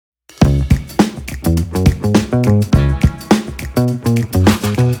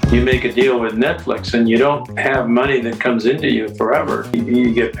make a deal with Netflix, and you don't have money that comes into you forever.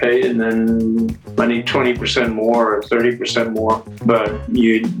 You get paid and then money 20% more or 30% more, but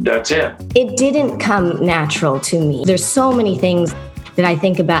that's it. It didn't come natural to me. There's so many things that I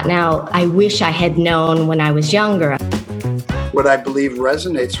think about now I wish I had known when I was younger. What I believe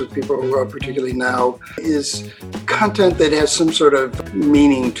resonates with people, particularly now, is content that has some sort of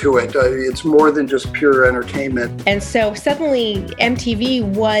meaning to it. It's more than just pure entertainment. And so suddenly MTV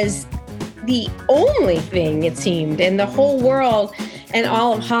was the only thing, it seemed, in the whole world, and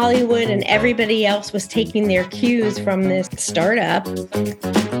all of Hollywood and everybody else was taking their cues from this startup.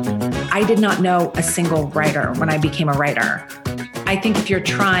 I did not know a single writer when I became a writer. I think if you're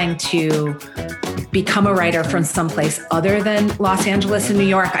trying to become a writer from someplace other than Los Angeles and New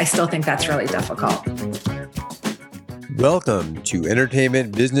York, I still think that's really difficult. Welcome to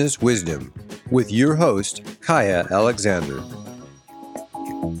Entertainment Business Wisdom with your host, Kaya Alexander.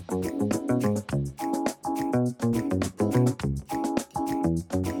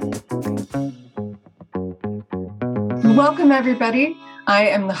 Welcome, everybody. I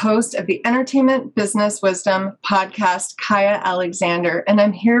am the host of the Entertainment Business Wisdom podcast, Kaya Alexander, and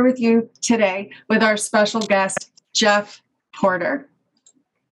I'm here with you today with our special guest, Jeff Porter.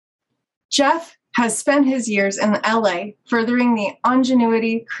 Jeff has spent his years in LA furthering the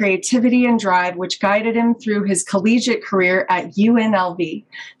ingenuity, creativity, and drive which guided him through his collegiate career at UNLV,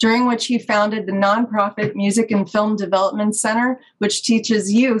 during which he founded the nonprofit Music and Film Development Center, which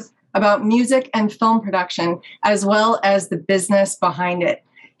teaches youth about music and film production, as well as the business behind it.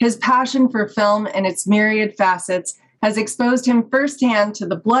 His passion for film and its myriad facets has exposed him firsthand to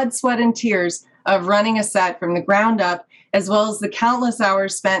the blood, sweat, and tears of running a set from the ground up, as well as the countless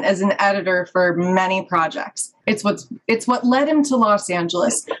hours spent as an editor for many projects. It's what led him to Los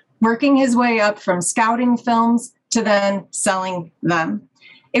Angeles, working his way up from scouting films to then selling them.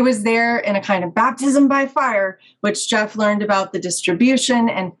 It was there in a kind of baptism by fire, which Jeff learned about the distribution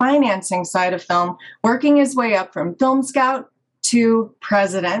and financing side of film, working his way up from film scout to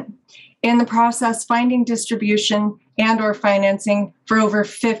president. In the process, finding distribution and or financing for over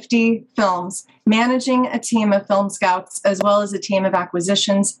 50 films, managing a team of film scouts, as well as a team of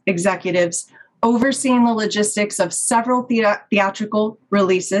acquisitions executives, overseeing the logistics of several theatrical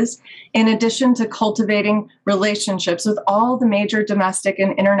releases, in addition to cultivating relationships with all the major domestic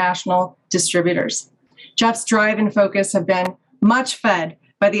and international distributors. Jeff's drive and focus have been much fed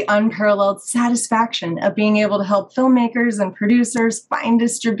by the unparalleled satisfaction of being able to help filmmakers and producers find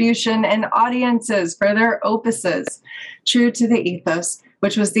distribution and audiences for their opuses, true to the ethos,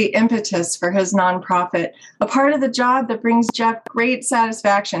 which was the impetus for his nonprofit. A part of the job that brings Jeff great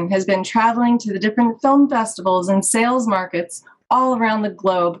satisfaction has been traveling to the different film festivals and sales markets all around the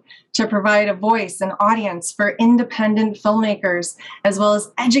globe to provide a voice and audience for independent filmmakers, as well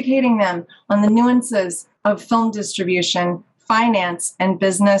as educating them on the nuances of film distribution, finance, and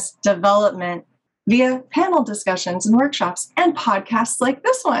business development via panel discussions and workshops and podcasts like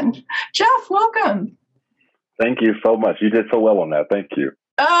this one. Jeff, welcome. Thank you so much. You did so well on that. Thank you.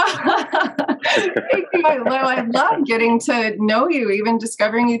 Thank you. I love getting to know you, even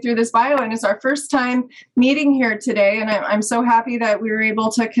discovering you through this bio. And it's our first time meeting here today. And I'm so happy that we were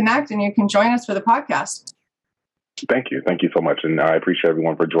able to connect and you can join us for the podcast. Thank you. Thank you so much. And I appreciate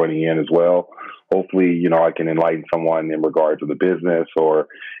everyone for joining in as well. Hopefully, I can enlighten someone in regards to the business or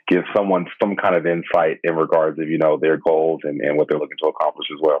give someone some kind of insight in regards of, their goals and what they're looking to accomplish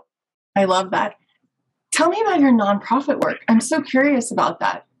as well. I love that. Tell me about your nonprofit work. I'm so curious about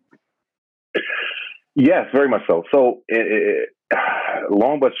that. Yes, very much so. So,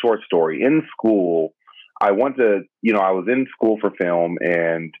 long but short story. In school, I was in school for film,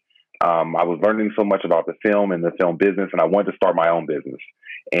 and I was learning so much about the film and the film business, and I wanted to start my own business.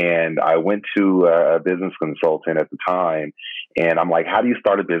 And I went to a business consultant at the time, and I'm like, how do you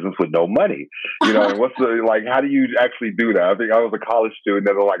start a business with no money? And how do you actually do that? I think I was a college student,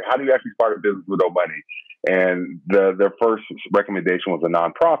 and they're like, how do you actually start a business with no money? And their first recommendation was a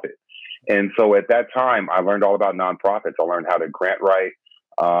nonprofit. And so at that time, I learned all about nonprofits. I learned how to grant write.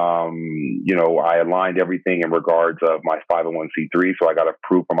 I aligned everything in regards of my 501c3. So I got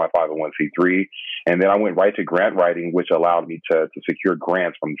approved for my 501c3. And then I went right to grant writing, which allowed me to secure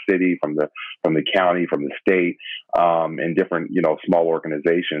grants from the city, from the county, from the state, and different, small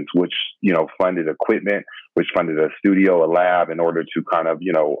organizations, which, funded equipment, which funded a studio, a lab in order to kind of,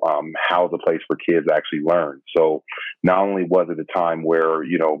 house a place for kids to actually learn. So not only was it a time where,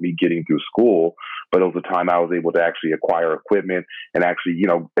 me getting through school, but it was a time I was able to actually acquire equipment and actually,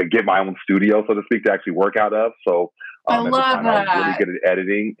 get my own studio, so to speak, to actually work out of. So I love that. I was really good at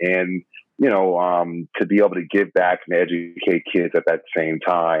editing. And to be able to give back and educate kids at that same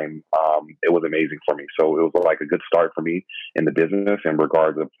time, it was amazing for me. So it was like a good start for me in the business in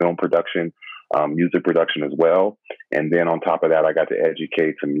regards of film production, music production as well. And then on top of that, I got to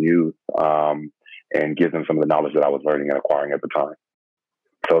educate some youth and give them some of the knowledge that I was learning and acquiring at the time.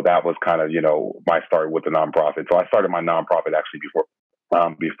 So that was kind of, my start with the nonprofit. So I started my nonprofit actually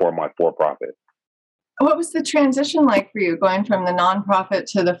before my for-profit. What was the transition like for you going from the nonprofit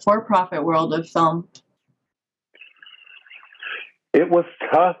to the for-profit world of film? It was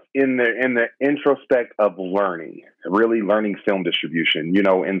tough in the introspect of really learning film distribution.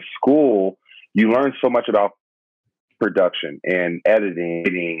 In school, you learn so much about production and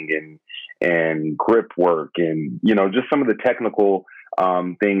editing and grip work and, just some of the technical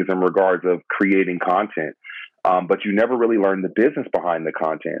things in regards of creating content. But you never really learn the business behind the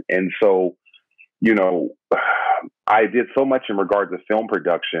content. And so, I did so much in regards to film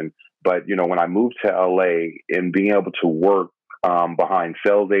production, but, when I moved to LA and being able to work behind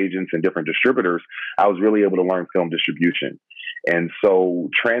sales agents and different distributors, I was really able to learn film distribution. And so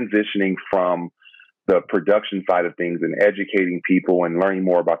transitioning from the production side of things and educating people and learning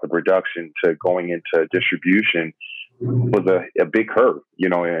more about the production to going into distribution was a big curve,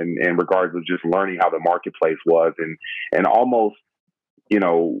 in regards of just learning how the marketplace was and almost,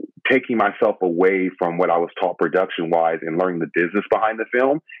 taking myself away from what I was taught production wise and learning the business behind the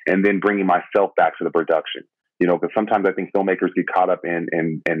film and then bringing myself back to the production, because sometimes I think filmmakers get caught up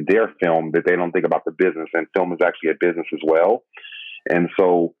in their film that they don't think about the business, and film is actually a business as well. And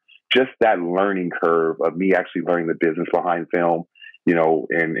so just that learning curve of me actually learning the business behind film,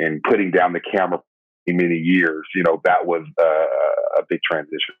 and putting down the camera in many years, that was a big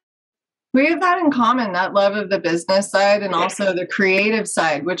transition. We have that in common, that love of the business side and also the creative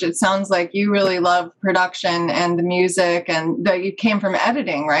side, which it sounds like you really love production and the music, and that you came from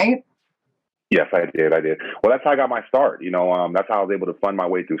editing, right? Yes, I did. Well, that's how I got my start. That's how I was able to fund my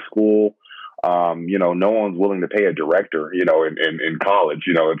way through school. No one's willing to pay a director, in college.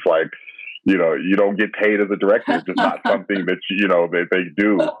 It's like, you don't get paid as a director. It's just not something that, that they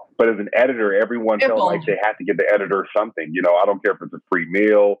do. But as an editor, everyone felt like they had to give the editor something. I don't care if it's a free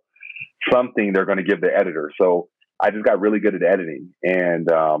meal, something they're going to give the editor. So I just got really good at editing. And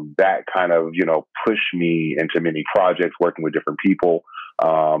that kind of, pushed me into many projects, working with different people,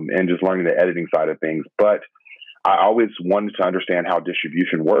 and just learning the editing side of things. But I always wanted to understand how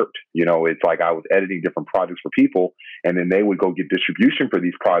distribution worked. It's like I was editing different projects for people, and then they would go get distribution for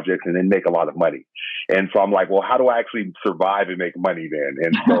these projects and then make a lot of money. And so I'm like, well, how do I actually survive and make money then?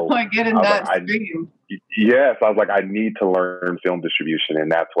 And so I get in that stream. Yes, I was like, I need to learn film distribution,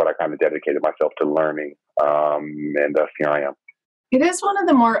 and that's what I kind of dedicated myself to learning. And thus here I am. It is one of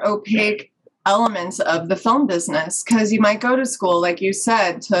the more opaque elements of the film business, because you might go to school, like you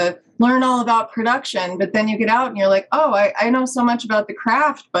said, to learn all about production, but then you get out and you're like, oh, I know so much about the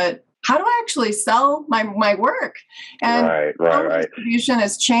craft, but how do I actually sell my work? And film distribution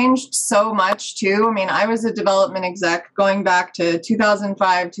has changed so much too. I mean, I was a development exec going back to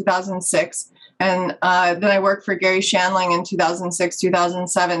 2005, 2006. And then I worked for Gary Shandling in 2006,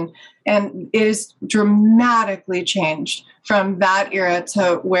 2007. And it has dramatically changed from that era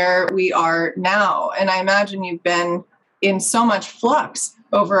to where we are now. And I imagine you've been in so much flux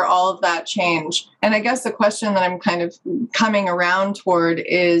over all of that change. And I guess the question that I'm kind of coming around toward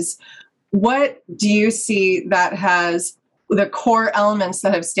is, what do you see that has the core elements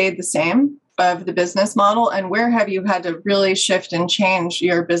that have stayed the same of the business model, and where have you had to really shift and change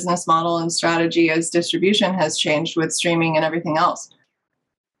your business model and strategy as distribution has changed with streaming and everything else?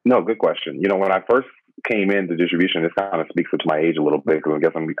 No, good question. When I first came into distribution, this kind of speaks to my age a little bit, because I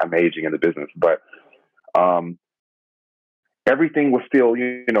guess I'm aging in the business, but everything was still,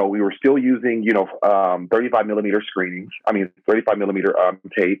 we were still using, 35 millimeter screenings. 35 millimeter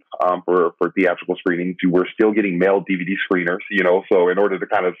tape for theatrical screenings. We were still getting mailed DVD screeners, so in order to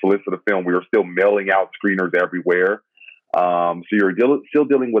kind of solicit a film, we were still mailing out screeners everywhere. So you're still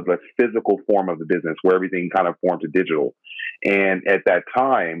dealing with a physical form of the business where everything kind of formed to digital. And at that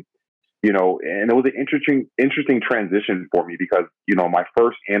time, and it was an interesting transition for me, because, my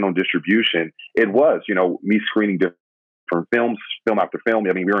first hand on distribution, it was, me screening different films, film after film.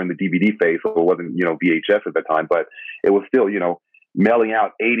 We were in the DVD phase, so it wasn't, VHS at the time, but it was still, mailing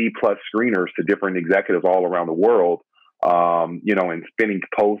out 80 plus screeners to different executives all around the world, and spinning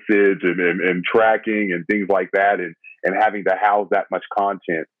postage and tracking and things like that, and having to house that much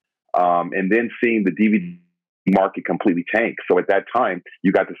content. And then seeing the DVD market completely tank. So at that time,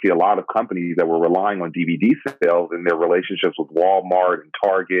 you got to see a lot of companies that were relying on DVD sales and their relationships with Walmart and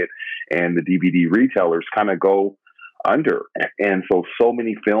Target and the DVD retailers kind of go under. And so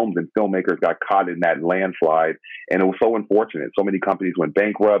many films and filmmakers got caught in that landslide, and it was so unfortunate. So many companies went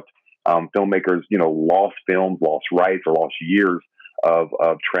bankrupt. Filmmakers, lost films, lost rights, or lost years of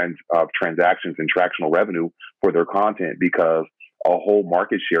transactions and tractional revenue for their content because a whole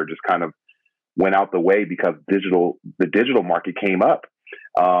market share just kind of went out the way because the digital market came up.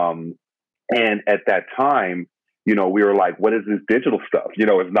 And at that time, we were like, what is this digital stuff?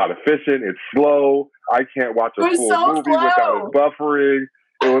 It's not efficient. It's slow. I can't watch a full movie without it buffering.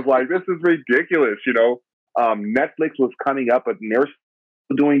 It was like, this is ridiculous. Netflix was coming up, but they're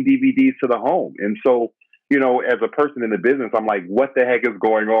still doing DVDs to the home. And so, as a person in the business, I'm like, what the heck is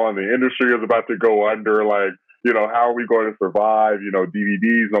going on? The industry is about to go under. Like, how are we going to survive?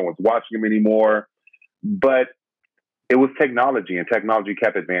 DVDs, no one's watching them anymore. But it was technology, and technology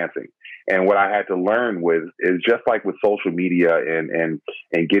kept advancing. And what I had to learn is just like with social media and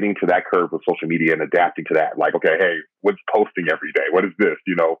getting to that curve with social media and adapting to that. Like, okay, hey, what's posting every day? What is this?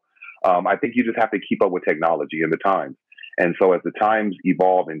 I think you just have to keep up with technology and the times. And so as the times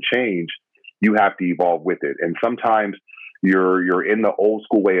evolve and change, you have to evolve with it. And sometimes you're in the old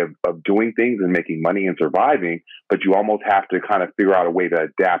school way of doing things and making money and surviving, but you almost have to kind of figure out a way to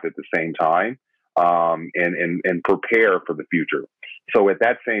adapt at the same time, and prepare for the future. So at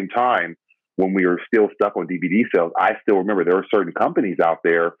that same time, when we were still stuck on DVD sales, I still remember there were certain companies out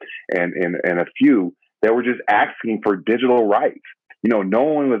there and a few that were just asking for digital rights. No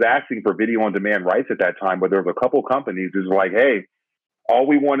one was asking for video on demand rights at that time, but there was a couple companies who's like, hey, all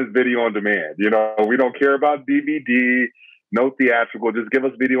we want is video on demand. We don't care about DVD, no theatrical, just give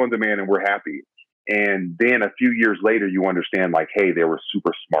us video on demand and we're happy. And then a few years later, you understand like, hey, they were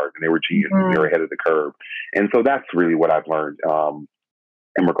super smart and they were geniuses. They were ahead of the curve. And so that's really what I've learned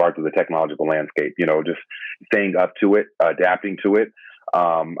in regards to the technological landscape, just staying up to it, adapting to it.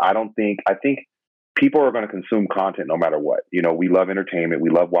 I think people are going to consume content no matter what. We love entertainment. We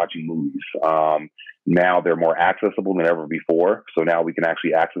love watching movies. Now they're more accessible than ever before. So now we can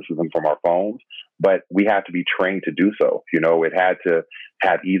actually access them from our phones, but we have to be trained to do so. It had to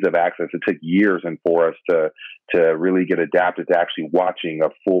have ease of access. It took years and for us to really get adapted to actually watching a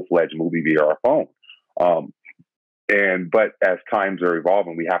full-fledged movie via our phone. But as times are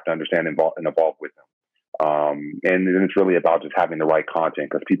evolving, we have to understand and evolve with them. And it's really about just having the right content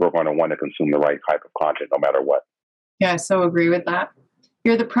because people are going to want to consume the right type of content no matter what. Yeah, I so agree with that.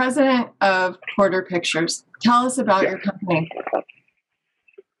 You're the president of Porter Pictures. Tell us about your company.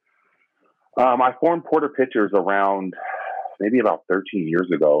 I formed Porter Pictures around maybe about 13 years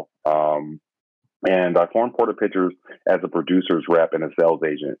ago. And I formed Porter Pictures as a producer's rep and a sales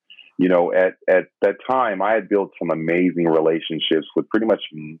agent. At that time, I had built some amazing relationships with pretty much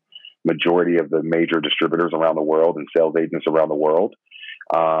majority of the major distributors around the world and sales agents around the world.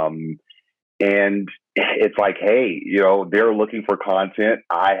 And it's like, hey, they're looking for content.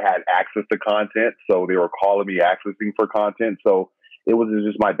 I had access to content, so they were calling me accessing for content. So it was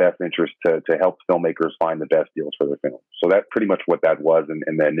just my best interest to help filmmakers find the best deals for their films. So that's pretty much what that was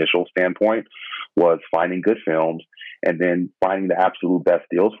in the initial standpoint, was finding good films and then finding the absolute best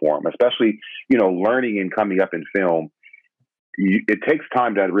deals for them, especially, learning and coming up in film. It takes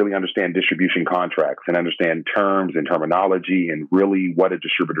time to really understand distribution contracts and understand terms and terminology and really what a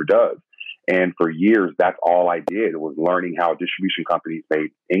distributor does. And for years, that's all I did was learning how distribution companies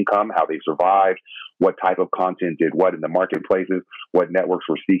made income, how they survived, what type of content did what in the marketplaces, what networks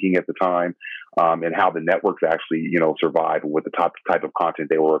were seeking at the time, and how the networks actually, survived with the type of content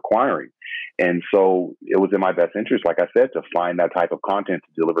they were acquiring. And so it was in my best interest, like I said, to find that type of content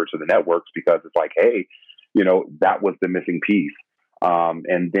to deliver to the networks because it's like, hey, that was the missing piece.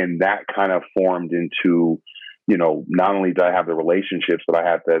 And then that kind of formed into, not only do I have the relationships, but I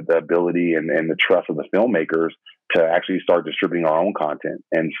have the ability and the trust of the filmmakers to actually start distributing our own content.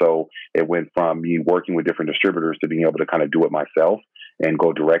 And so it went from me working with different distributors to being able to kind of do it myself and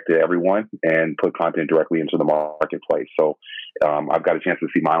go direct to everyone and put content directly into the marketplace. So I've got a chance to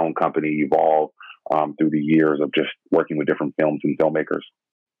see my own company evolve through the years of just working with different films and filmmakers.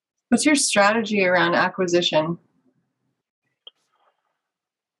 What's your strategy around acquisition?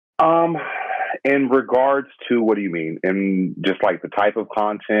 In regards to, what do you mean? In just like the type of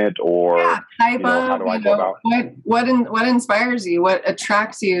content or how do I go about? What inspires you? What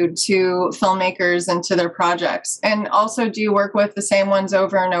attracts you to filmmakers and to their projects? And also, do you work with the same ones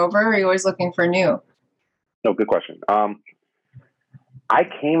over and over? Or are you always looking for new? No, good question. I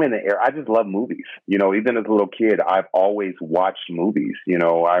came in the air. I just love movies. Even as a little kid, I've always watched movies.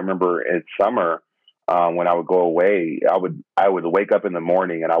 I remember in summer, when I would go away, I would wake up in the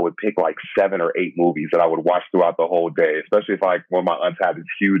morning and I would pick like 7 or 8 movies that I would watch throughout the whole day, especially if like one of my aunts had this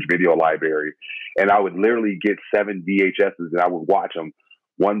huge video library, and I would literally get 7 VHSs and I would watch them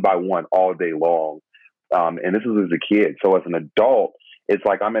one by one all day long. And this was as a kid. So as an adult, it's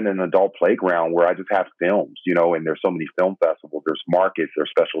like I'm in an adult playground where I just have films, you know, and there's so many film festivals, there's markets, there's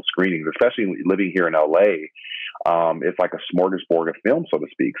special screenings, especially living here in LA. It's like a smorgasbord of film, so to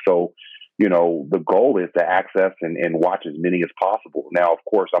speak. So, you know, the goal is to access and watch as many as possible. Now, of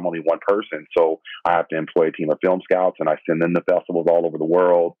course, I'm only one person, so I have to employ a team of film scouts, and I send them to festivals all over the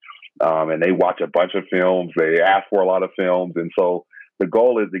world, and they watch a bunch of films. They ask for a lot of films, and so the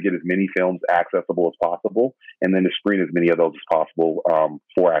goal is to get as many films accessible as possible, and then to screen as many of those as possible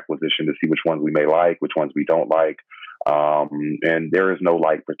for acquisition to see which ones we may like, which ones we don't like. And there is no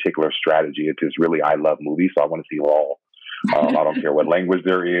like particular strategy. It's just really, I love movies, so I want to see them all. I don't care what language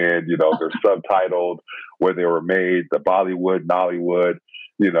they're in, you know, they're subtitled, where they were made, the Bollywood, Nollywood,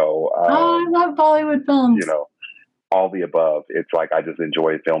 you know. I love Bollywood films. You know, all the above. It's like I just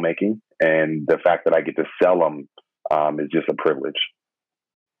enjoy filmmaking, and the fact that I get to sell them is just a privilege.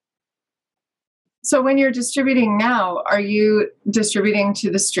 So when you're distributing now, are you distributing to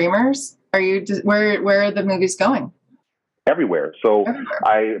the streamers? Are you where are the movies going? Everywhere. So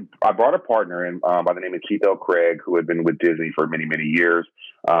Everywhere. I brought a partner in by the name of Keith L. Craig, who had been with Disney for many, many years,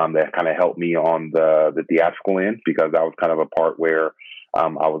 that kind of helped me on the theatrical end, because that was kind of a part where I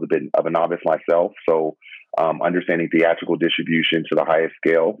was a bit of a novice myself. So understanding theatrical distribution to the highest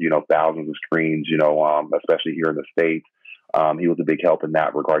scale, you know, thousands of screens, you know, especially here in the States. He was a big help in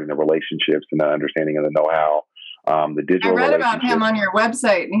that regarding the relationships and the understanding of the know-how. The digital. I read about him on your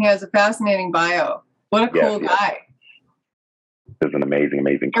website, and he has a fascinating bio. What a cool guy! Is an amazing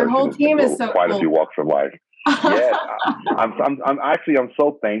person. Your whole team is so quite cool. a few walks of life. Yeah, I'm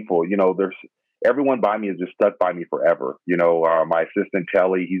so thankful. You know, there's everyone by me has just stuck by me forever. You know, my assistant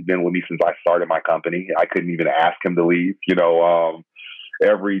Telly, he's been with me since I started my company. I couldn't even ask him to leave. You know,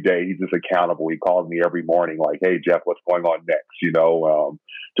 every day he's just accountable. He calls me every morning, like, "Hey Jeff, what's going on next?" You know,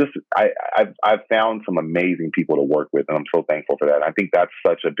 I've found some amazing people to work with, and I'm so thankful for that. I think that's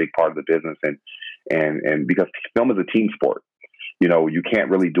such a big part of the business, and because film is a team sport. You know, you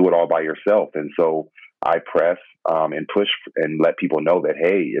can't really do it all by yourself. And so I press and push and let people know that,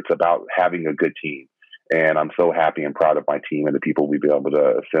 hey, it's about having a good team. And I'm so happy and proud of my team and the people we've been able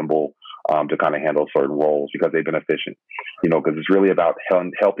to assemble to kind of handle certain roles, because they've been efficient, you know, because it's really about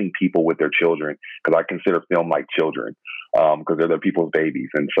helping people with their children, because I consider film like children, because they're their people's babies.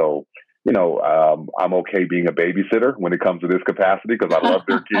 And so, you know, I'm okay being a babysitter when it comes to this capacity, because I love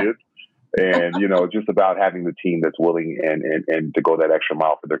their kids. And, you know, just about having the team that's willing and to go that extra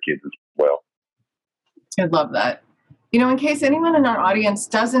mile for their kids as well. I love that. You know, in case anyone in our audience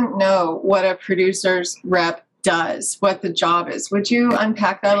doesn't know what a producer's rep does, what the job is, would you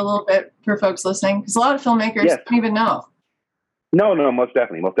unpack that a little bit for folks listening? Because a lot of filmmakers don't even know. No, most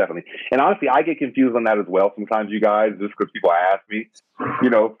definitely. And honestly, I get confused on that as well sometimes, you guys, just because people ask me. You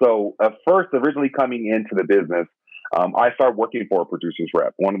know, so first, originally coming into the business, I started working for a producer's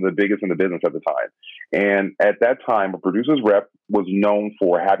rep, one of the biggest in the business at the time. And at that time, a producer's rep was known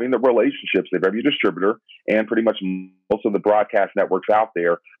for having the relationships of every distributor and pretty much most of the broadcast networks out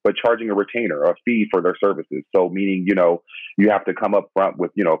there, but charging a retainer, a fee for their services. So meaning, you know, you have to come up front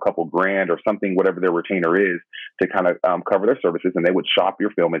with, you know, a couple grand or something, whatever their retainer is, to kind of cover their services. And they would shop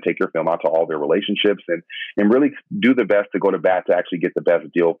your film and take your film out to all their relationships and really do the best to go to bat to actually get the best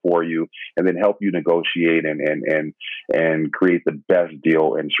deal for you, and then help you negotiate and create the best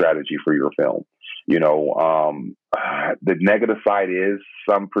deal and strategy for your film. You know, the negative side is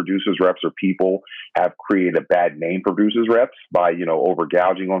some producers reps or people have created a bad name for producers reps by, you know, over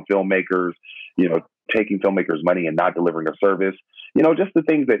gouging on filmmakers, you know, taking filmmakers' money and not delivering their service. You know, just the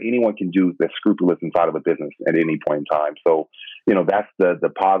things that anyone can do that's scrupulous inside of a business at any point in time. So, you know, that's the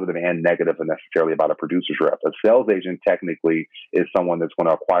positive and negative necessarily about a producer's rep. A sales agent technically is someone that's going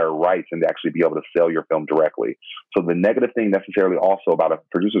to acquire rights and actually be able to sell your film directly. So the negative thing necessarily also about a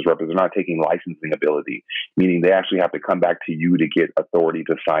producer's rep is they're not taking licensing ability, meaning they actually have to come back to you to get authority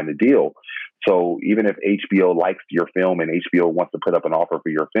to sign the deal. So even if HBO likes your film and HBO wants to put up an offer for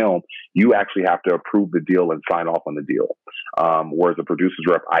your film, you actually have to approve the deal and sign off on the deal. Whereas a producer's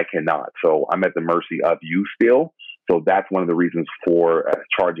rep, I cannot. So I'm at the mercy of you still. So that's one of the reasons for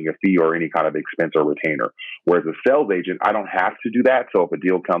charging a fee or any kind of expense or retainer. Whereas a sales agent, I don't have to do that. So if a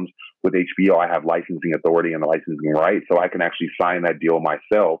deal comes with HBO, I have licensing authority and the licensing right. So I can actually sign that deal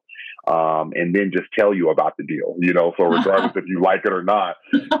myself and then just tell you about the deal. You know, so regardless if you like it or not,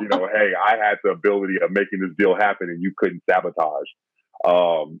 you know, hey, I had the ability of making this deal happen and you couldn't sabotage.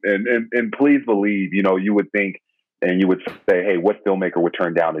 And please believe, you would think, and you would say, hey, what filmmaker would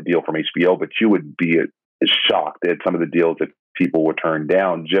turn down a deal from HBO? But you would be shocked at some of the deals that people would turn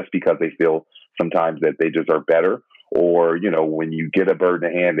down just because they feel sometimes that they deserve better. Or, when you get a bird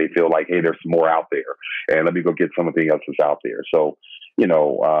in the hand, they feel like, hey, there's more out there, and let me go get something else that's out there. So,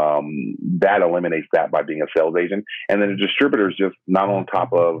 that eliminates that by being a sales agent. And then the distributor is just not on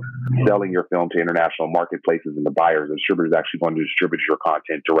top of selling your film to international marketplaces and the buyers. The distributor is actually going to distribute your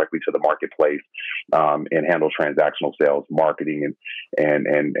content directly to the marketplace, and handle transactional sales, marketing, and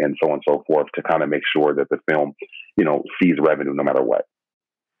so on and so forth, to kind of make sure that the film, sees revenue no matter what.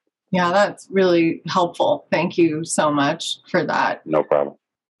 Yeah, that's really helpful. Thank you so much for that. No problem.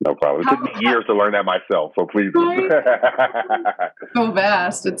 It took me years to learn that myself, so please. Right? So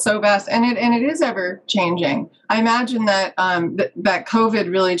vast. It's so vast. And it is ever changing. I imagine that that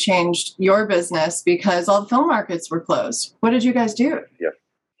COVID really changed your business because all the film markets were closed. What did you guys do? Yes.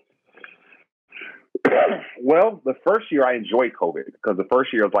 Well, the first year I enjoyed COVID because the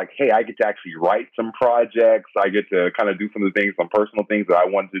first year I was like, hey, I get to actually write some projects. I get to kind of do some of the things, some personal things that I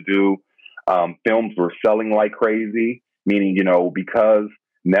wanted to do. Films were selling like crazy, meaning, because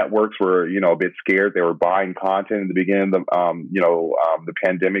networks were, a bit scared. They were buying content in the beginning of the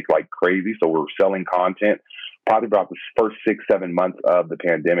pandemic like crazy. So we were selling content probably about the first 6-7 months of the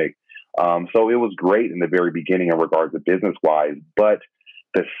pandemic. So it was great in the very beginning in regards to business-wise. But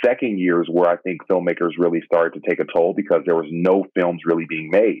the second year is where I think filmmakers really started to take a toll because there was no films really being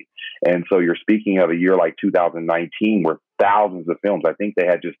made. And so you're speaking of a year like 2019 where thousands of films, I think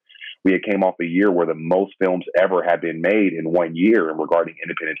we had came off a year where the most films ever had been made in 1 year in regarding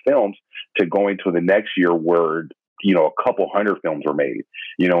independent films, to going to the next year where, a couple hundred films were made,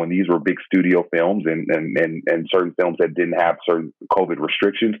 and these were big studio films and certain films that didn't have certain COVID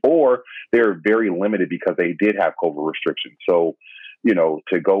restrictions, or they're very limited because they did have COVID restrictions. So,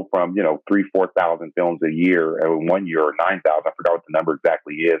 to go from, 3,000-4,000 films a year in 1 year, or 9,000, I forgot what the number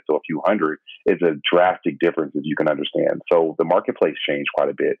exactly is, so a few hundred, is a drastic difference, as you can understand. So the marketplace changed quite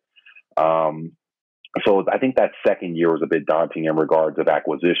a bit. So I think that second year was a bit daunting in regards of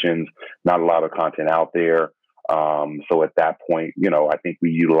acquisitions, not a lot of content out there. So at that point, I think we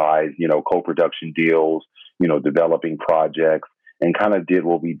utilized, co-production deals, developing projects, and kind of did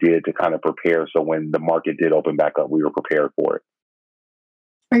what we did to kind of prepare. So when the market did open back up, we were prepared for it.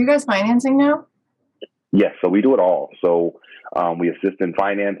 Are you guys financing now? Yes. So we do it all. So we assist in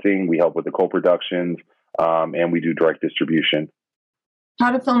financing, we help with the co-productions, and we do direct distribution. How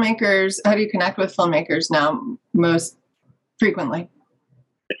do you connect with filmmakers now most frequently?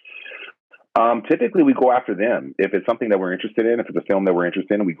 Typically, we go after them. If it's something that we're interested in, if it's a film that we're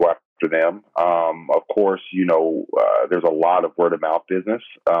interested in, we go after them. Of course, there's a lot of word of mouth business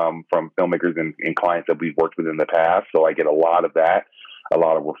from filmmakers and clients that we've worked with in the past. So I get a lot of that, a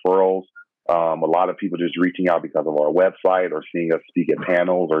lot of referrals, a lot of people just reaching out because of our website or seeing us speak at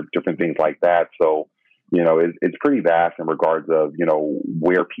panels or different things like that. So, it's pretty vast in regards of,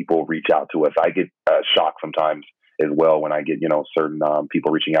 where people reach out to us. I get shocked sometimes as well when I get, certain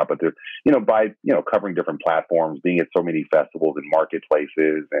people reaching out, but they're, by, covering different platforms, being at so many festivals and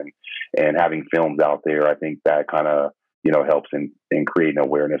marketplaces and having films out there, I think that kind of, helps in creating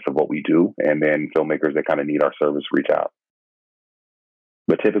awareness of what we do. And then filmmakers that kind of need our service reach out.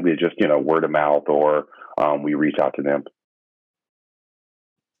 But typically it's just, word of mouth, or we reach out to them.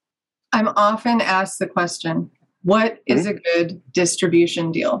 I'm often asked the question, what is a good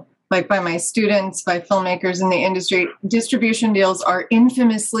distribution deal? Like by my students, by filmmakers in the industry, distribution deals are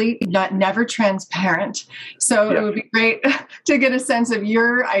infamously never transparent. So It would be great to get a sense of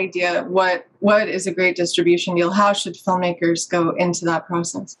your idea. What is a great distribution deal? How should filmmakers go into that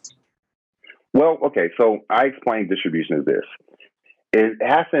process? Well, okay. So I explain distribution as this. It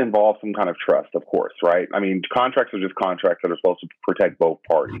has to involve some kind of trust, of course, right? I mean, contracts are just contracts that are supposed to protect both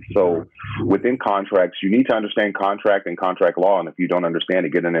parties. So within contracts, you need to understand contract and contract law. And if you don't understand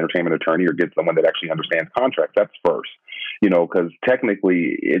it, get an entertainment attorney or get someone that actually understands contracts. That's first, because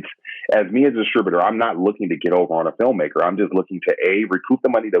technically it's, as me as a distributor, I'm not looking to get over on a filmmaker. I'm just looking to recoup the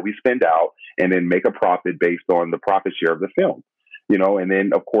money that we spend out and then make a profit based on the profit share of the film. And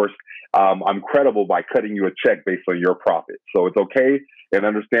then, of course, I'm credible by cutting you a check based on your profit. So it's okay and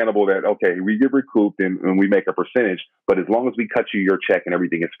understandable that, okay, we get recouped and we make a percentage, but as long as we cut you your check and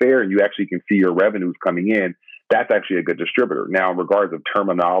everything is fair and you actually can see your revenues coming in, that's actually a good distributor. Now, in regards of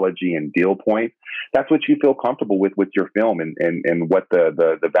terminology and deal points, that's what you feel comfortable with your film and what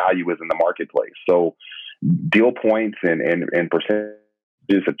the value is in the marketplace. So deal points and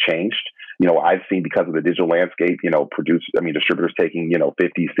percentages have changed. I've seen, because of the digital landscape, distributors taking,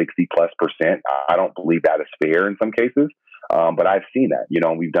 50, 60+%. I don't believe that is fair in some cases. But I've seen that,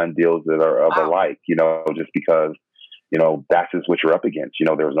 and we've done deals that are of alike, just because, that's just what you're up against.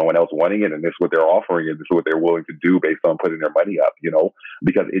 There's no one else wanting it, and this is what they're offering, and this is what they're willing to do based on putting their money up,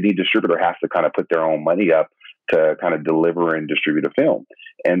 because any distributor has to kind of put their own money up to kind of deliver and distribute a film.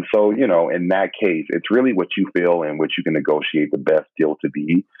 And so, in that case, it's really what you feel and what you can negotiate the best deal to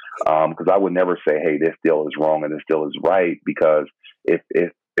be. Because I would never say, hey, this deal is wrong and this deal is right, because if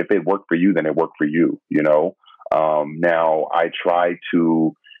it worked for you, then it worked for you, Now I try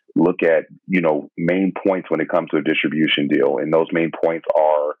to look at, main points when it comes to a distribution deal. And those main points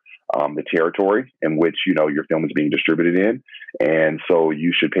are the territory in which, your film is being distributed in. And so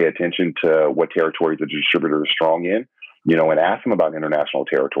you should pay attention to what territories the distributor is strong in, and ask them about international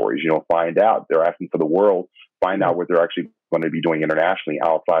territories, find out. They're asking for the world, find out what they're actually going to be doing internationally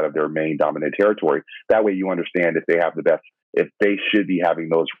outside of their main dominant territory. That way you understand if they have the best, if they should be having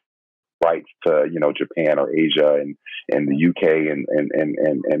those rights to, Japan or Asia and the UK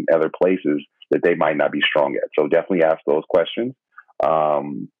and other places that they might not be strong at. So definitely ask those questions.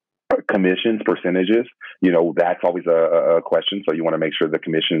 Commissions, percentages, that's always a question. So you want to make sure the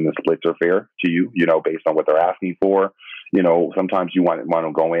commission and the splits are fair to you, based on what they're asking for. Sometimes you want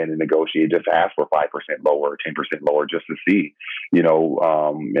to go in and negotiate, just ask for 5% lower, 10% lower, just to see,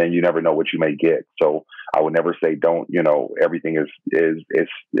 and you never know what you may get. So I would never say don't, everything is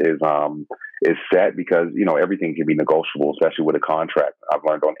set, because, everything can be negotiable, especially with a contract. I've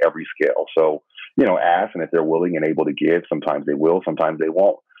learned on every scale. So, ask, and if they're willing and able to give, sometimes they will, sometimes they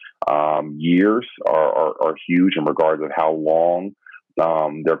won't. Years are huge in regards of how long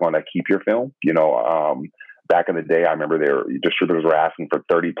they're going to keep your film. Back in the day, I remember their distributors were asking for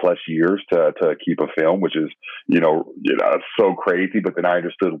 30 plus years to keep a film, which is, so crazy. But then I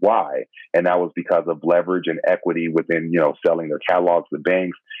understood why. And that was because of leverage and equity within, selling their catalogs to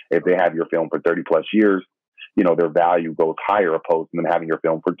banks. If they have your film for 30 plus years, their value goes higher opposed to them having your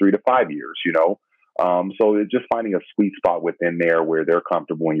film for 3 to 5 years, So it's just finding a sweet spot within there where they're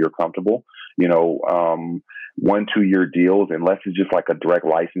comfortable and you're comfortable. 1-2 year deals, unless it's just like a direct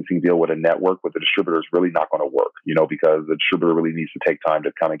licensing deal with a network, with the distributor, is really not going to work, because the distributor really needs to take time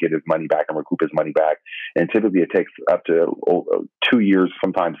to kind of get his money back and recoup his money back. And typically it takes up to 2 years,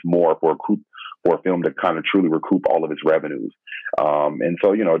 sometimes more, for a film to kind of truly recoup all of its revenues. And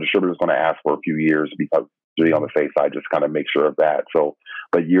so, a distributor is going to ask for a few years, because really on the safe side, just kind of make sure of that. So,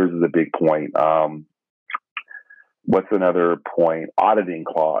 but years is a big point. What's another point? Auditing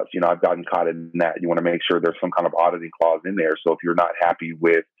clause. I've gotten caught in that. You want to make sure there's some kind of auditing clause in there. So if you're not happy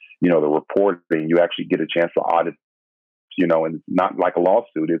with, the reporting, you actually get a chance to audit, and it's not like a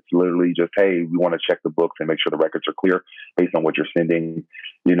lawsuit. It's literally just, hey, we want to check the books and make sure the records are clear based on what you're sending,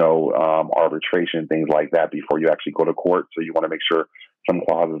 arbitration, things like that before you actually go to court. So you want to make sure some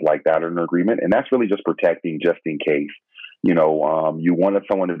clauses like that are in agreement. And that's really just protecting just in case. You wanted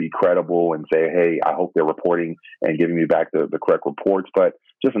someone to be credible and say, hey, I hope they're reporting and giving me back the correct reports. But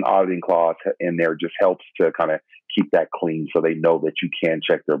just an auditing clause in there just helps to kind of keep that clean, so they know that you can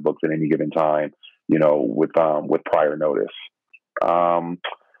check their books at any given time, with prior notice. Outside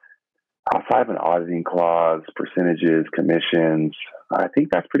of an auditing clause, percentages, commissions, I think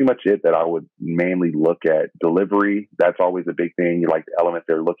that's pretty much it that I would mainly look at. Delivery, that's always a big thing. Like the elements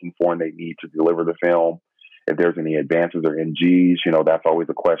they're looking for and they need to deliver the film. If there's any advances or NGs, that's always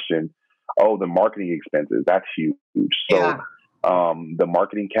a question. Oh, the marketing expenses, that's huge. So Yeah. The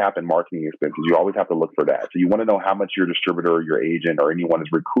marketing cap and marketing expenses, you always have to look for that. So you want to know how much your distributor or your agent or anyone is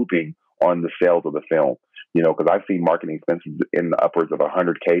recouping on the sales of the film, because I've seen marketing expenses in the upwards of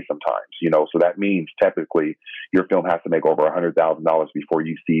 $100K sometimes, so that means typically your film has to make over $100,000 before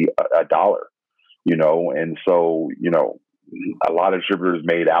you see a dollar, and so, a lot of distributors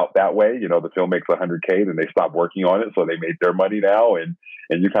made out that way. The film makes $100K, then they stop working on it, so they made their money now, and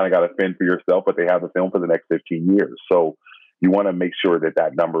you kind of got to fend for yourself. But they have the film for the next 15 years, so you want to make sure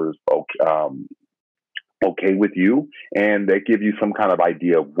that number is okay with you, and they give you some kind of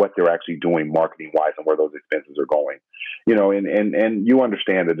idea of what they're actually doing marketing wise and where those expenses are going. And you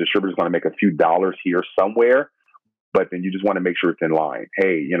understand the distributor's going to make a few dollars here somewhere, but then you just want to make sure it's in line.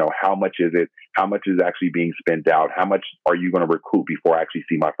 Hey, how much is it? How much is actually being spent out? How much are you going to recoup before I actually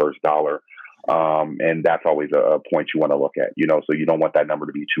see my first dollar? And that's always a point you want to look at, so you don't want that number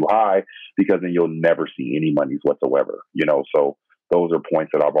to be too high, because then you'll never see any monies whatsoever, so those are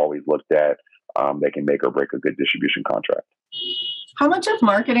points that I've always looked at. They can make or break a good distribution contract. How much of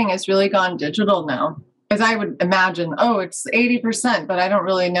marketing has really gone digital now? Because I would imagine, it's 80%, but I don't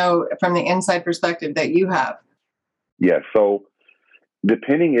really know from the inside perspective that you have. Yeah. So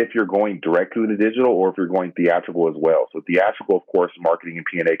depending if you're going direct to the digital or if you're going theatrical as well. So theatrical, of course, marketing and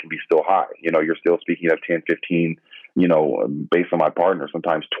P&A can be still high. You're still speaking of 10, 15 based on my partner,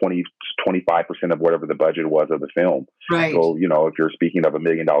 sometimes 25% of whatever the budget was of the film. Right. So, if you're speaking of $1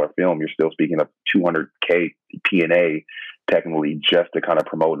 million film, you're still speaking of $200K P&A technically just to kind of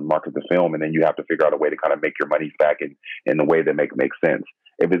promote and market the film. And then you have to figure out a way to kind of make your money back in a way that makes sense.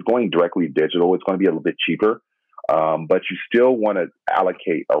 If it's going directly digital, it's going to be a little bit cheaper. But you still want to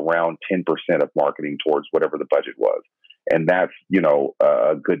allocate around 10% of marketing towards whatever the budget was. And that's,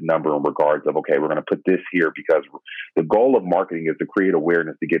 a good number in regards of, okay, we're going to put this here because the goal of marketing is to create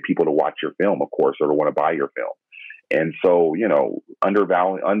awareness to get people to watch your film, of course, or to want to buy your film. And so,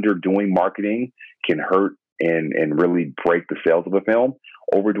 underdoing marketing can hurt and really break the sales of a film.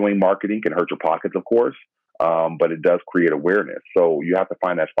 Overdoing marketing can hurt your pockets, of course. But it does create awareness. So you have to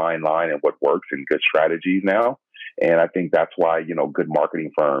find that fine line and what works and good strategies now. And I think that's why, good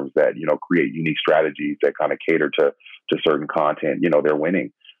marketing firms that, create unique strategies that kind of cater to certain content, they're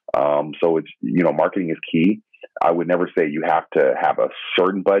winning. So it's, marketing is key. I would never say you have to have a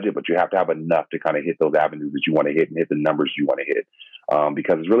certain budget, but you have to have enough to kind of hit those avenues that you want to hit and hit the numbers you want to hit.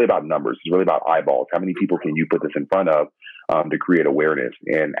 Because it's really about numbers. It's really about eyeballs. How many people can you put this in front of to create awareness?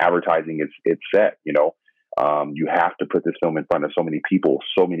 And advertising, it's set, you have to put this film in front of so many people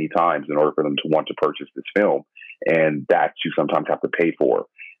so many times in order for them to want to purchase this film. And that you sometimes have to pay for.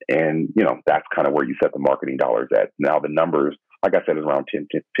 And, that's kind of where you set the marketing dollars at. Now, the numbers, like I said, is around 10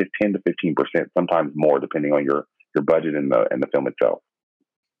 to 15%, sometimes more, depending on your budget and the film itself.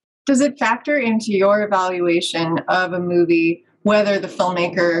 Does it factor into your evaluation of a movie whether the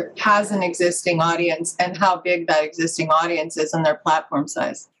filmmaker has an existing audience and how big that existing audience is and their platform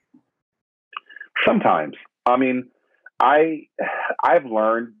size? Sometimes. I mean, I've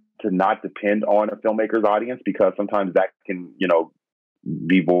learned to not depend on a filmmaker's audience because sometimes that can,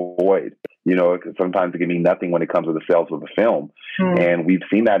 be void. Sometimes it can mean nothing when it comes to the sales of the film. And we've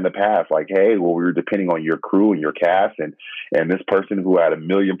seen that in the past. Like, hey, well, we were depending on your crew and your cast and this person who had 1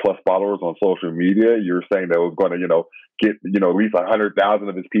 million plus followers on social media, you're saying that was going to, get, at least 100,000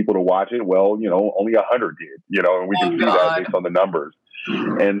 of his people to watch it. Well, only 100 did, and we can see that based on the numbers.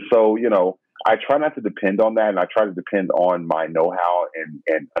 And so, I try not to depend on that, and I try to depend on my know-how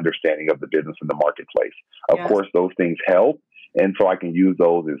and understanding of the business and the marketplace. Of course, those things help, and so I can use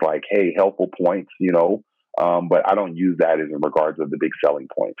those as like, hey, helpful points, but I don't use that as in regards of the big selling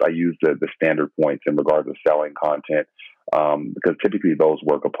points. I use the standard points in regards of selling content because typically those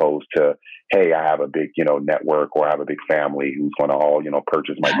work opposed to, hey, I have a big, network or I have a big family who's going to all,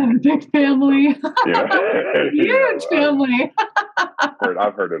 purchase my big family. Huge family.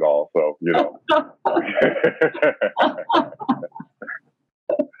 I've heard it all. So,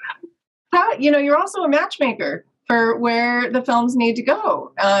 you're also a matchmaker for where the films need to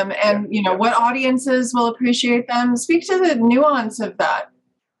go. What audiences will appreciate them. Speak to the nuance of that.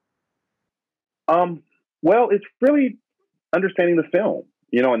 Well, it's really understanding the film,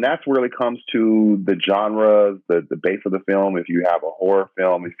 and that's where it comes to the genres, the base of the film. If you have a horror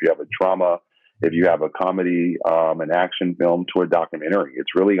film, if you have a drama, if you have a comedy, an action film to a documentary,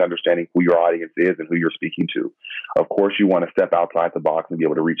 it's really understanding who your audience is and who you're speaking to. Of course, you want to step outside the box and be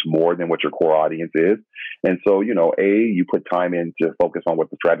able to reach more than what your core audience is. And so, you put time in to focus on what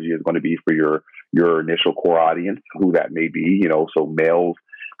the strategy is going to be for your initial core audience, who that may be, so males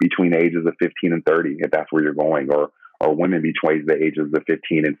between the ages of 15 and 30, if that's where you're going, or women between the ages of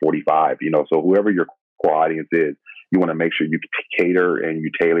 15 and 45, so whoever your core audience is, you want to make sure you cater and you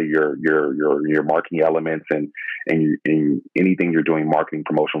tailor your marketing elements and anything you're doing marketing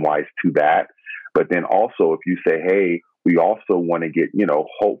promotion wise to that. But then also if you say, hey, we also want to get,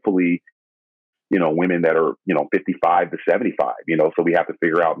 hopefully, women that are, 55 to 75, so we have to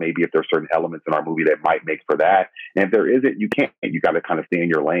figure out maybe if there's certain elements in our movie that might make for that. And if there isn't, you can't, you got to kind of stay in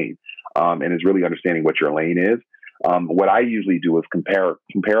your lane. And it's really understanding what your lane is. What I usually do is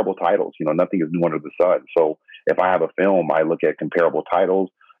comparable titles. Nothing is new under the sun. So if I have a film, I look at comparable titles,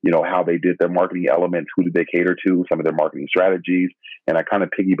 how they did their marketing elements, who did they cater to, some of their marketing strategies. And I kind of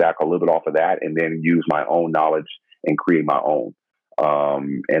piggyback a little bit off of that and then use my own knowledge and create my own.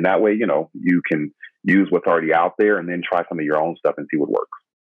 And that way, you can use what's already out there and then try some of your own stuff and see what works.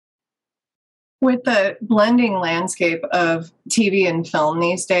 With the blending landscape of TV and film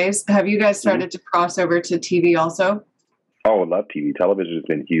these days, have you guys started to cross over to TV also? Oh, I love TV. Television has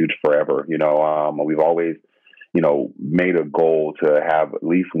been huge forever. We've always, made a goal to have at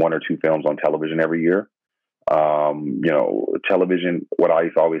least 1 or 2 films on television every year. Television, what I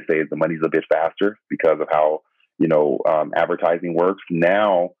used to always say is the money's a bit faster because of how, advertising works.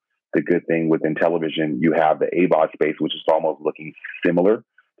 Now, the good thing within television, you have the AVOD space, which is almost looking similar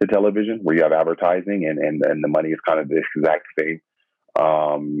to television, where you have advertising and the money is kind of the exact same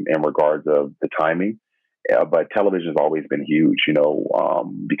in regards of the timing. but television has always been huge,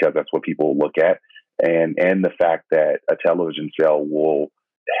 because that's what people look at. And the fact that a television sale will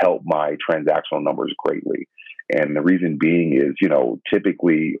help my transactional numbers greatly. And the reason being is,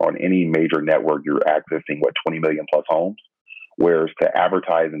 typically on any major network, you're accessing 20 million plus homes, whereas to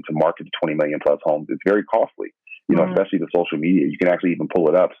advertise and to market to 20 million plus homes, it's very costly, especially the social media. You can actually even pull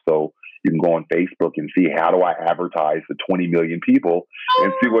it up. So you can go on Facebook and see, how do I advertise to 20 million people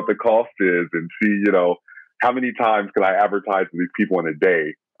and see what the cost is, and see, how many times can I advertise to these people in a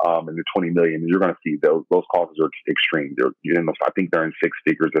day? And the 20 million, you're going to see those costs are extreme. I think they're in six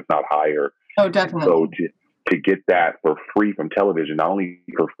figures, if not higher. Oh, definitely. So to get that for free from television, not only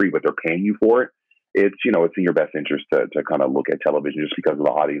for free, but they're paying you for it. It's, it's in your best interest to kind of look at television, just because of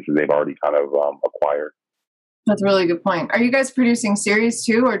the audiences they've already kind of acquired. That's a really good point. Are you guys producing series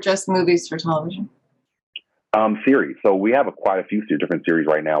too, or just movies for television? Series. So we have quite a few different series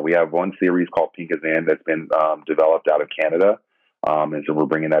right now. We have one series called Pink as In that's been developed out of Canada. And so we're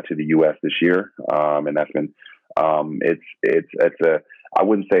bringing that to the U.S. this year. And that's been, I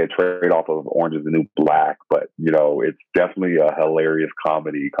wouldn't say a trade-off of Orange is the New Black, but, it's definitely a hilarious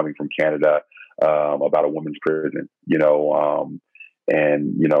comedy coming from Canada about a women's prison,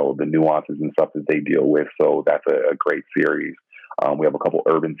 and, the nuances and stuff that they deal with. So that's a great series. We have a couple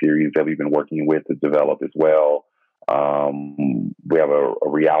urban series that we've been working with to develop as well. We have a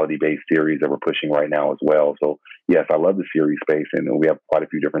reality-based series that we're pushing right now as well. So yes, I love the series space, and we have quite a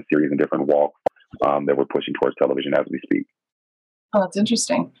few different series and different walks that we're pushing towards television as we speak. Oh, that's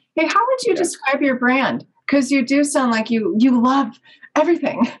interesting. Hey, how would you describe your brand? Because you do sound like you love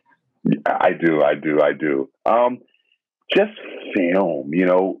everything. I do. Just film,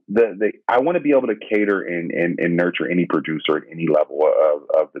 I want to be able to cater and nurture any producer at any level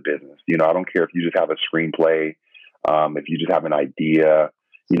of the business. I don't care if you just have a screenplay, if you just have an idea,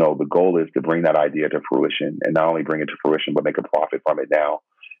 the goal is to bring that idea to fruition, and not only bring it to fruition, but make a profit from it now.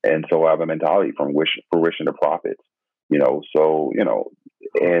 And so I have a mentality from fruition to profits, and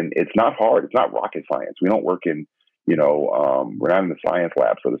it's not hard. It's not rocket science. We don't work in, we're not in the science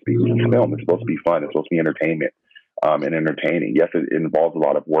lab, so to speak. It's film. It's supposed to be fun. It's supposed to be entertainment. And entertaining. Yes, it involves a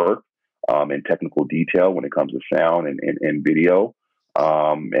lot of work and technical detail when it comes to sound and video.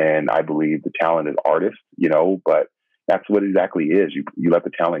 And I believe the talent is artists, but that's what it exactly is. You let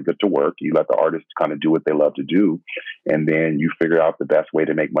the talent get to work. You let the artists kind of do what they love to do. And then you figure out the best way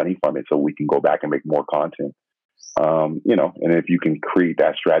to make money from it, so we can go back and make more content. And if you can create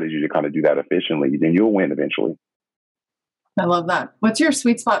that strategy to kind of do that efficiently, then you'll win eventually. I love that. What's your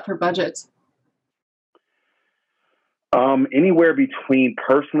sweet spot for budgets? Anywhere between,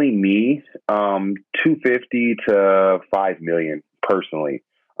 personally, me, 250 to 5 million personally.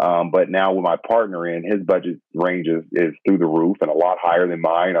 But now with my partner in, his budget range is through the roof and a lot higher than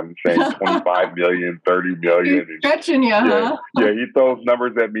mine. I'm saying 25 million, 30 million. He's stretching you, huh? Yeah, he throws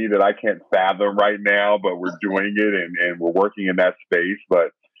numbers at me that I can't fathom right now, but we're doing it and we're working in that space.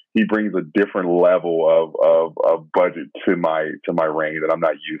 But he brings a different level of budget to my range that I'm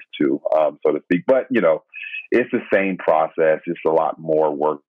not used to, so to speak. But, it's the same process. It's a lot more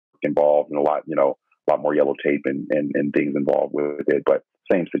work involved and a lot more yellow tape and things involved with it, but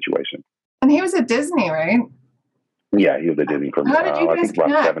same situation. And he was at Disney, right? Yeah, he was at Disney for I think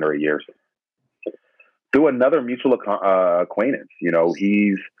about 7 or 8 years. Through another mutual acquaintance.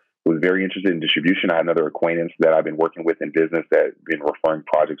 He was very interested in distribution. I had another acquaintance that I've been working with in business that been referring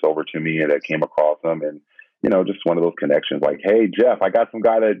projects over to me, and that came across them, and just one of those connections. Like, hey, Jeff, I got some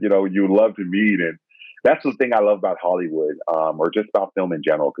guy that you would love to meet. And that's the thing I love about Hollywood, or just about film in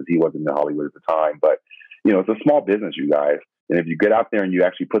general, because he wasn't in Hollywood at the time. But, it's a small business, you guys. And if you get out there and you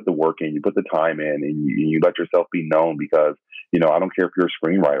actually put the work in, you put the time in, and you let yourself be known, because, I don't care if you're a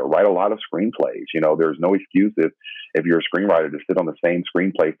screenwriter, write a lot of screenplays. There's no excuse if you're a screenwriter to sit on the same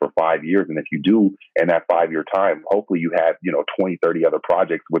screenplay for 5 years. And if you do, in that 5-year time, hopefully you have, 20, 30 other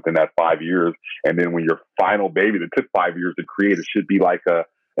projects within that 5 years. And then when your final baby that took 5 years to create, it should be like an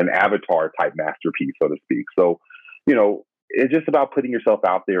Avatar type masterpiece, so to speak. So, it's just about putting yourself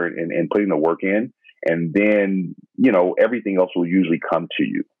out there and putting the work in, and then, everything else will usually come to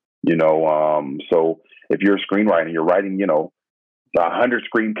you, so if you're a screenwriter and you're writing, 100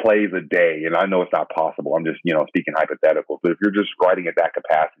 screenplays a day, and I know it's not possible, I'm just, speaking hypothetical, but if you're just writing at that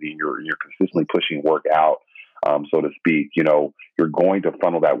capacity and you're consistently pushing work out, so to speak, you're going to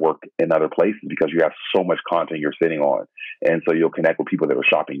funnel that work in other places because you have so much content you're sitting on. And so you'll connect with people that are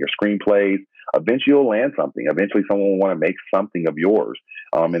shopping your screenplays. Eventually you'll land something. Eventually someone will want to make something of yours.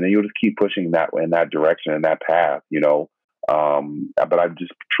 And then you'll just keep pushing that in that direction, in that path, but I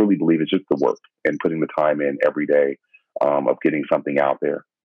just truly believe it's just the work and putting the time in every day, of getting something out there.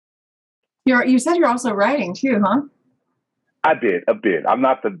 You said you're also writing too, huh? I did a bit. I'm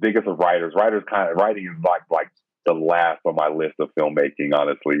not the biggest of writers. Writing is like the last on my list of filmmaking,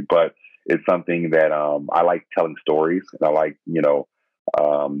 honestly. But it's something that I like telling stories, and I like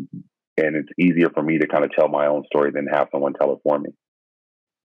and it's easier for me to kind of tell my own story than have someone tell it for me.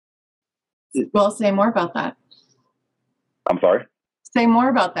 Well, say more about that. I'm sorry? Say more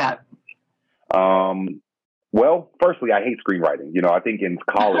about that. Well, firstly, I hate screenwriting. I think in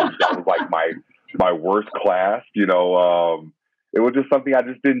college that was like my worst class. It was just something I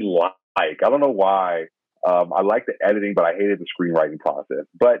just didn't like. I don't know why. I liked the editing, but I hated the screenwriting process.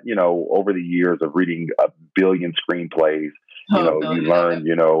 But over the years of reading a billion screenplays, you learn.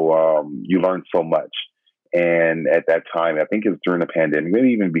 You learn so much. And at that time, I think it was during the pandemic, maybe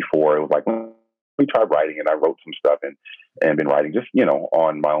even before, it was like, let me try writing, and I wrote some stuff and been writing just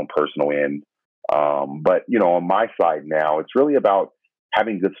on my own personal end. But on my side now, it's really about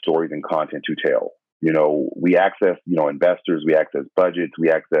having good stories and content to tell. We access investors, we access budgets, we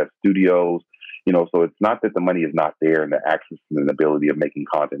access studios. So it's not that the money is not there and the access and the ability of making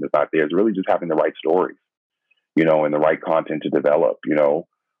content is not there. It's really just having the right stories, and the right content to develop.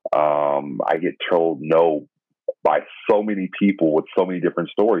 I get told no by so many people with so many different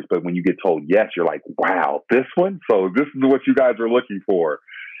stories, but when you get told yes, you're like, wow, this one? So this is what you guys are looking for,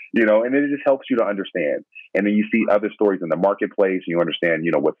 and it just helps you to understand. And then you see other stories in the marketplace, and you understand,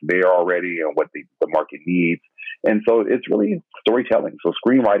 what's there already and what the market needs. And so it's really storytelling. So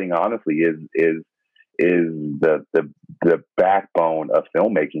screenwriting, honestly, is the backbone of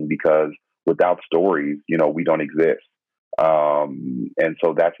filmmaking, because without stories, we don't exist. And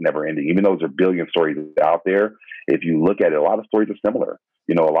so that's never ending. Even though there are a billion stories out there, if you look at it, a lot of stories are similar.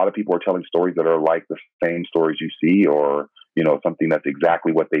 A lot of people are telling stories that are like the same stories you see, or, something that's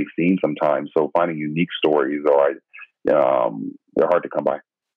exactly what they've seen sometimes. So finding unique stories they're hard to come by.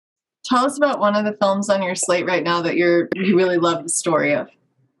 Tell us about one of the films on your slate right now that you really love the story of.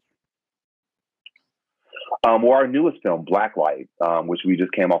 Well, our newest film, Blacklight, which we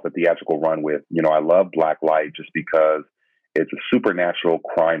just came off a theatrical run with. I love Blacklight just because it's a supernatural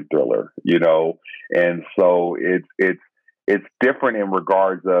crime thriller, and so it's different in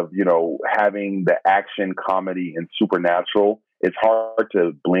regards of, having the action, comedy, and supernatural. It's hard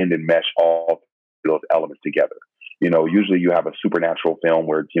to blend and mesh all those elements together. Usually you have a supernatural film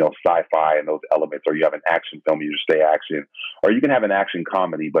where it's, sci-fi and those elements, or you have an action film, you just say action, or you can have an action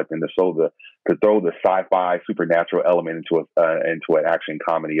comedy, but then to throw the sci-fi supernatural element into an action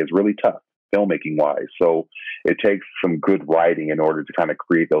comedy is really tough filmmaking wise. So it takes some good writing in order to kind of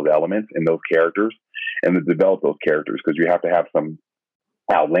create those elements and those characters and to develop those characters, because you have to have some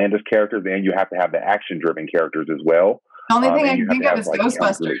outlandish characters and you have to have the action driven characters as well. The only thing I can think of is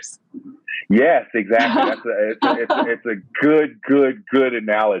Ghostbusters. Yes, exactly. It's a good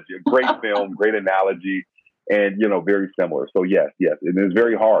analogy. A great film, great analogy, and very similar. So yes, it is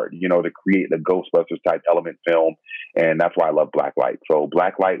very hard, to create the Ghostbusters type element film, and that's why I love Blacklight. So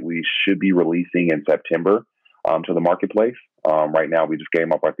Blacklight we should be releasing in September to the marketplace. Right now we just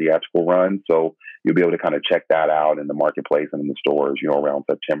came off our theatrical run, so you'll be able to kind of check that out in the marketplace and in the stores, around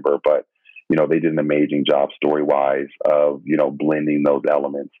September. But they did an amazing job story wise of blending those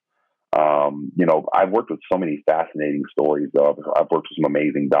elements. I've worked with so many fascinating stories, though. I've worked with some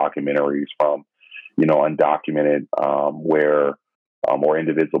amazing documentaries from, Undocumented, or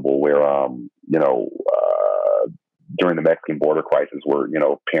Indivisible, where, during the Mexican border crisis where,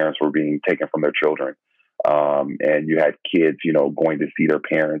 parents were being taken from their children. And you had kids, going to see their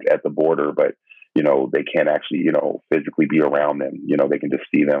parents at the border, but, they can't actually, physically be around them. They can just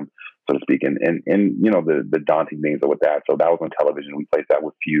see them, so to speak. And the daunting things with that. So that was on television. We placed that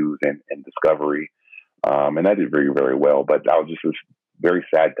with Fuse and Discovery. And that did very, very well. But that was just this very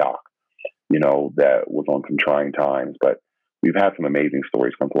sad doc, that was on some trying times. But we've had some amazing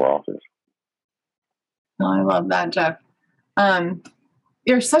stories come to our office. Oh, I love that, Jeff.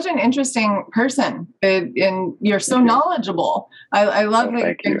 You're such an interesting person, and you're so knowledgeable. I love that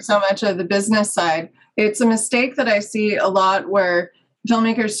you bring so much of the business side. It's a mistake that I see a lot where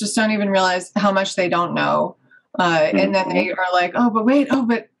filmmakers just don't even realize how much they don't know. And then they are like,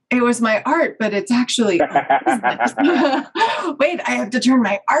 but it was my art, but it's actually business. Wait, I have to turn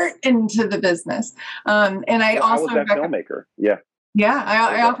my art into the business. And I also was that filmmaker. Yeah. Yeah,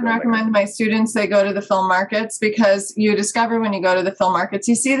 I often recommend my students, they go to the film markets, because you discover when you go to the film markets,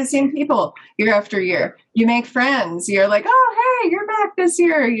 you see the same people year after year. You make friends. You're like, oh, hey, you're back this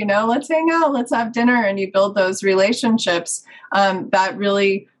year. Let's hang out. Let's have dinner. And you build those relationships that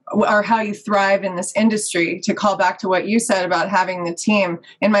really are how you thrive in this industry. To call back to what you said about having the team.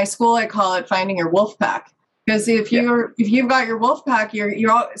 In my school, I call it finding your wolf pack. Because if you've got your wolf pack,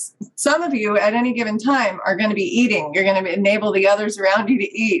 some of you at any given time are going to be eating. You're going to enable the others around you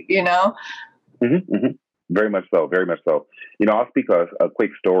to eat. Mm-hmm, mm-hmm. Very much so. Very much so. I'll speak a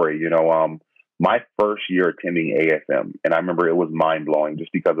quick story. My first year attending AFM, and I remember it was mind blowing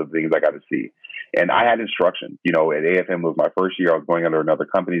just because of the things I got to see. And I had instruction. At AFM was my first year. I was going under another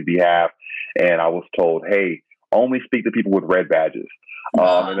company's behalf, and I was told, "Hey, only speak to people with red badges."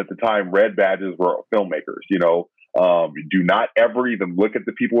 And at the time, red badges were filmmakers. Do not ever even look at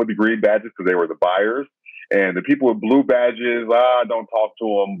the people with the green badges because they were the buyers, and the people with blue badges. Don't talk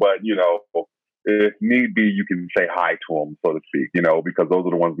to them, but if need be, you can say hi to them, so to speak, because those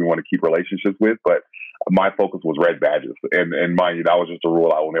are the ones we want to keep relationships with. But my focus was red badges. And mind you, that was just a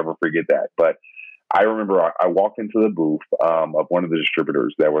rule. I will never forget that. But I remember I walked into the booth of one of the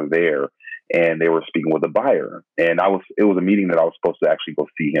distributors that were there, and they were speaking with a buyer. And it was a meeting that I was supposed to actually go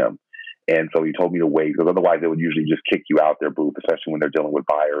see him. And so he told me to wait, because otherwise they would usually just kick you out their booth, especially when they're dealing with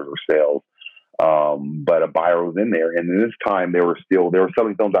buyers or sales. But a buyer was in there. And this time they were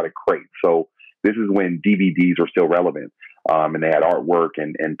selling films out of crates. So this is when DVDs were still relevant, and they had artwork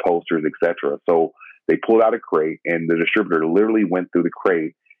and posters, etc. So they pulled out a crate, and the distributor literally went through the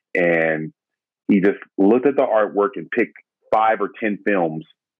crate, and he just looked at the artwork and picked 5 or 10 films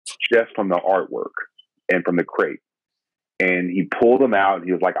just from the artwork and from the crate. And he pulled them out, and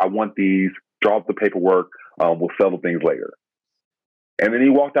he was like, "I want these. Draw up the paperwork. We'll sell the things later." And then he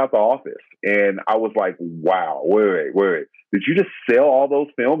walked out the office, and I was like, "Wow, wait. Did you just sell all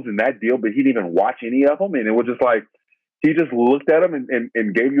those films in that deal?" But he didn't even watch any of them. And it was just like, he just looked at them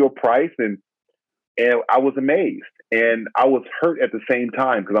and gave you a price. And I was amazed. And I was hurt at the same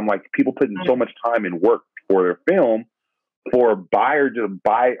time, because I'm like, people putting so much time and work for their film, for a buyer to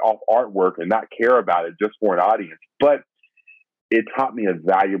buy off artwork and not care about it just for an audience. But it taught me a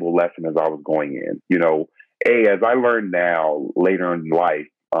valuable lesson as I was going in. As I learned now later in life,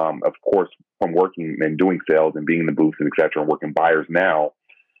 of course, from working and doing sales and being in the booths and et cetera, and working buyers now,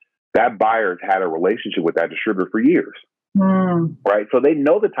 that buyer's had a relationship with that distributor for years. Right? So they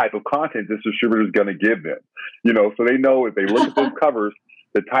know the type of content this distributor is going to give them. So they know if they look at those covers,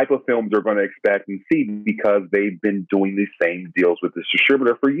 the type of films they're going to expect and see, because they've been doing these same deals with this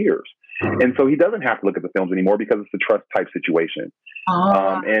distributor for years. And so he doesn't have to look at the films anymore, because it's a trust type situation.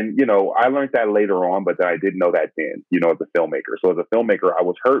 And I learned that later on, but then I didn't know that then, as a filmmaker. So as a filmmaker, I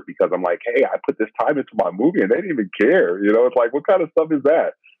was hurt, because I'm like, hey, I put this time into my movie and they didn't even care. It's like, what kind of stuff is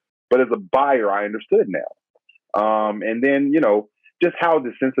that? But as a buyer, I understood now. And then, just how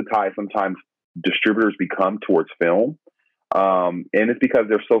desensitized sometimes distributors become towards film. And it's because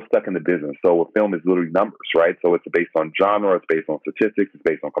they're so stuck in the business. So a film is literally numbers, right? So it's based on genre, it's based on statistics, it's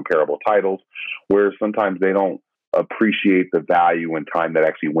based on comparable titles, where sometimes they don't appreciate the value and time that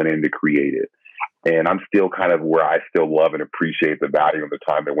actually went in to create it. And I'm still kind of where I still love and appreciate the value and the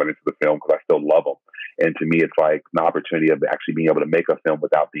time that went into the film, because I still love them. And to me, it's like an opportunity of actually being able to make a film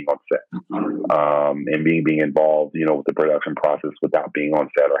without being on set, and being involved, with the production process without being on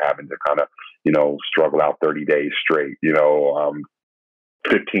set or having to kind of, struggle out 30 days straight,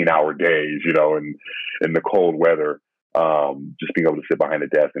 15-hour days, in the cold weather. Just being able to sit behind a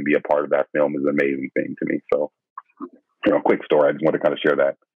desk and be a part of that film is an amazing thing to me. So, quick story. I just want to kind of share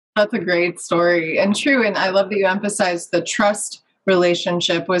that. That's a great story and true. And I love that you emphasized the trust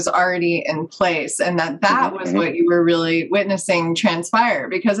relationship was already in place, and that was what you were really witnessing transpire,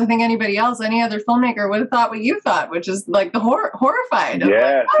 because I think anybody else, any other filmmaker would have thought what you thought, which is like the horrified.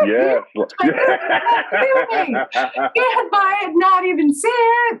 Yes, like, yes. Can't buy it, not even see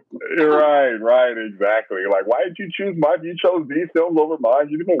it. Right, exactly. Like, why did you choose mine? You chose these films over mine.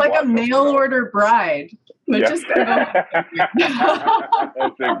 You didn't like a mail order bride. Which is That's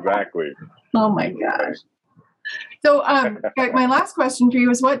exactly. Oh my gosh. So my last question for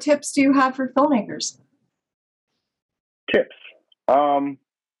you is, what tips do you have for filmmakers? Tips.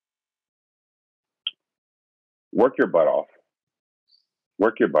 Work your butt off.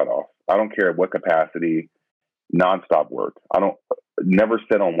 Work your butt off. I don't care at what capacity, nonstop work. Never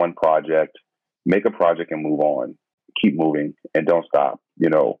sit on one project. Make a project and move on. Keep moving and don't stop.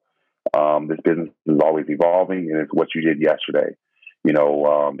 This business is always evolving, and it's what you did yesterday.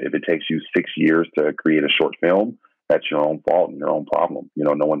 If it takes you 6 years to create a short film, that's your own fault and your own problem.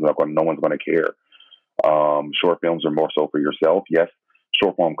 No one's going to care. Short films are more so for yourself. Yes,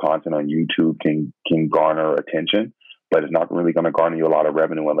 short form content on YouTube can garner attention, but it's not really going to garner you a lot of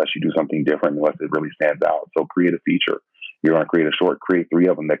revenue unless you do something different, unless it really stands out. So create a feature. You're going to create a short, create 3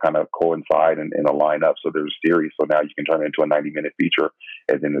 of them that kind of coincide and align up. So there's a series. So now you can turn it into a 90-minute feature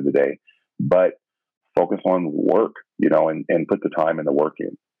at the end of the day. But focus on work, and put the time and the work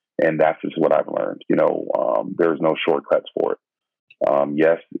in. And that's just what I've learned. There's no shortcuts for it.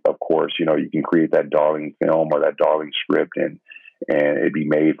 Yes, of course, you can create that darling film or that darling script and it'd be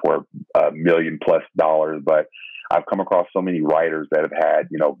made for $1 million+ but I've come across so many writers that have had,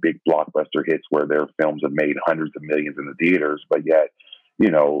 big blockbuster hits where their films have made hundreds of millions in the theaters, but yet,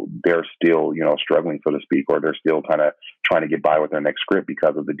 they're still, struggling, so to speak, or they're still kind of trying to get by with their next script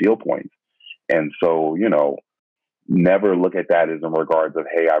because of the deal points. And so, never look at that as in regards of,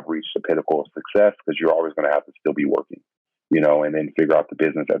 hey, I've reached the pinnacle of success, because you're always going to have to still be working, and then figure out the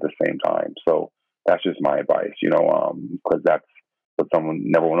business at the same time. So that's just my advice, because that's what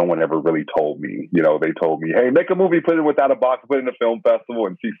no one ever really told me. They told me, hey, make a movie, put it without a box, put it in a film festival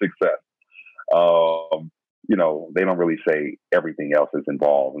and see success. They don't really say everything else is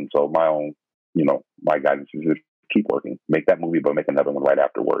involved. And so my guidance is just keep working, make that movie, but make another one right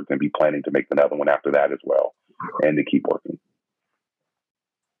afterwards and be planning to make another one after that as well, and to keep working.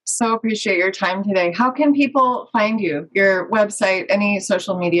 So appreciate your time today. How can people find you? Your website, any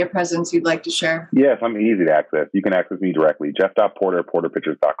social media presence you'd like to share? Yes, I'm easy to access. You can access me directly, Jeff.Porter,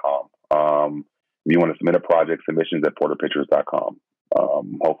 porterpictures.com. If you want to submit a project, submissions at porterpictures.com.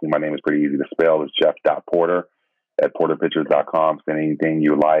 Hopefully my name is pretty easy to spell. It's Jeff.Porter at porterpictures.com. Send anything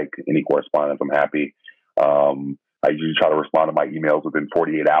you like, any correspondence. I'm happy. I usually try to respond to my emails within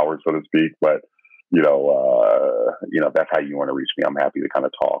 48 hours, so to speak, but if that's how you want to reach me, I'm happy to kind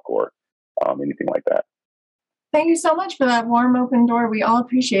of talk or anything like that. Thank you so much for that warm, open door. We all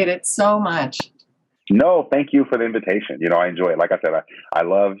appreciate it so much. No, thank you for the invitation. I enjoy it. Like I said, I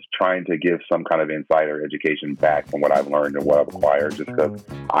love trying to give some kind of insight or education back from what I've learned and what I've acquired, just because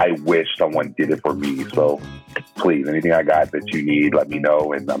I wish someone did it for me. So please, anything I got that you need, let me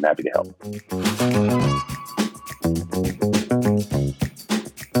know, and I'm happy to help.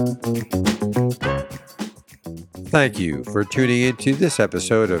 Thank you for tuning into this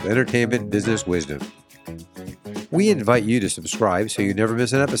episode of Entertainment Business Wisdom. We invite you to subscribe so you never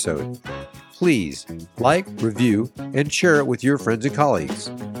miss an episode. Please like, review, and share it with your friends and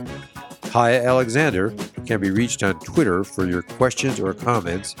colleagues. Kaya Alexander can be reached on Twitter for your questions or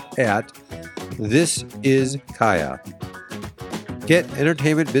comments at ThisIsKaya. Get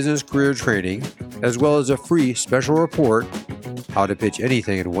entertainment business career training, as well as a free special report, How to Pitch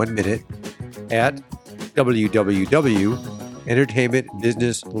Anything in 1 Minute, at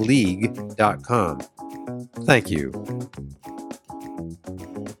www.entertainmentbusinessleague.com. Thank you.